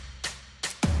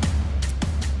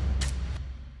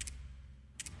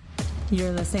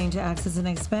You're listening to Access and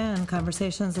Expand,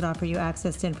 conversations that offer you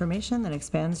access to information that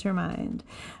expands your mind.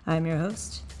 I'm your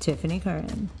host, Tiffany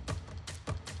Curran.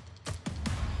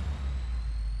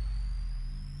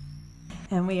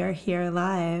 And we are here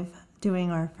live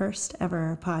doing our first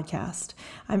ever podcast.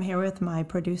 I'm here with my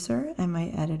producer and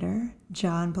my editor,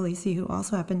 John Polisi, who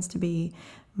also happens to be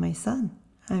my son.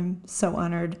 I'm so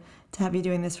honored to have you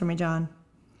doing this for me, John.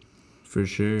 For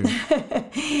sure.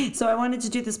 So I wanted to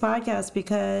do this podcast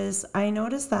because I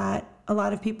noticed that a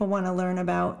lot of people want to learn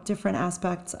about different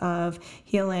aspects of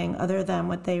healing other than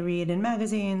what they read in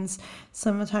magazines.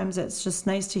 Sometimes it's just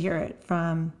nice to hear it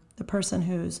from the person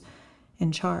who's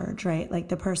in charge, right? Like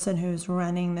the person who's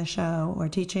running the show or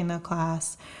teaching the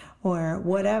class or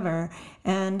whatever.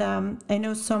 And I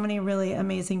know so many really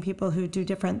amazing people who do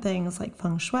different things like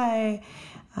feng shui,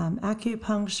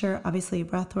 acupuncture, obviously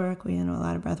breath work. We know a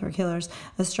lot of breath work healers,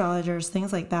 astrologers,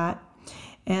 things like that.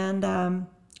 And I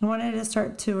wanted to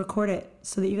start to record it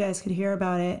so that you guys could hear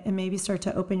about it and maybe start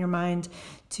to open your mind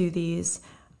to these,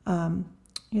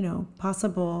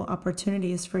 possible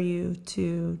opportunities for you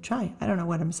to try. I don't know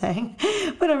what I'm saying,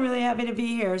 but I'm really happy to be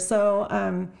here. So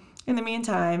in the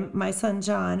meantime, my son,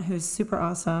 John, who's super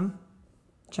awesome,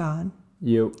 John,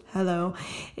 Yep. hello,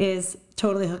 is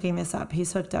totally hooking this up.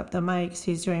 He's hooked up the mics.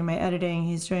 He's doing my editing.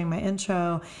 He's doing my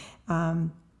intro.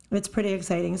 It's pretty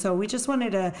exciting. So we just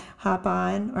wanted to hop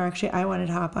on, or actually I wanted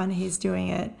to hop on. He's doing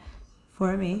it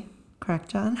for me. Correct,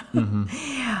 John?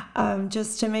 Mm-hmm.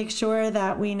 Just to make sure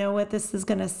that we know what this is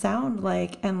going to sound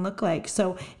like and look like.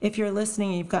 So if you're listening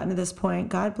and you've gotten to this point,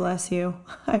 God bless you.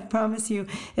 I promise you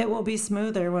it will be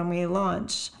smoother when we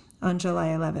launch on July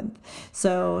 11th.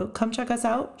 So come check us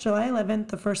out. July 11th,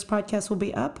 the first podcast will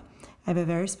be up. I have a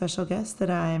very special guest that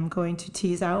I'm going to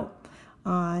tease out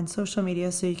on social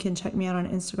media, so you can check me out on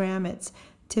Instagram. It's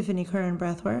Tiffany Curran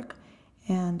Breathwork,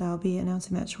 and I'll be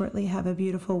announcing that shortly. Have a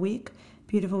beautiful week,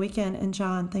 beautiful weekend. And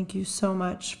John, thank you so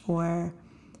much for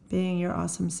being your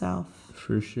awesome self.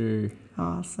 For sure.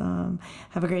 Awesome.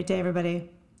 Have a great day, everybody.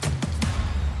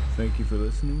 Thank you for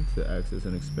listening to Access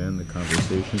and Expand, the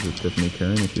conversations with Tiffany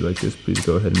Curran. If you like this, please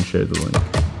go ahead and share the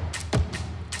link.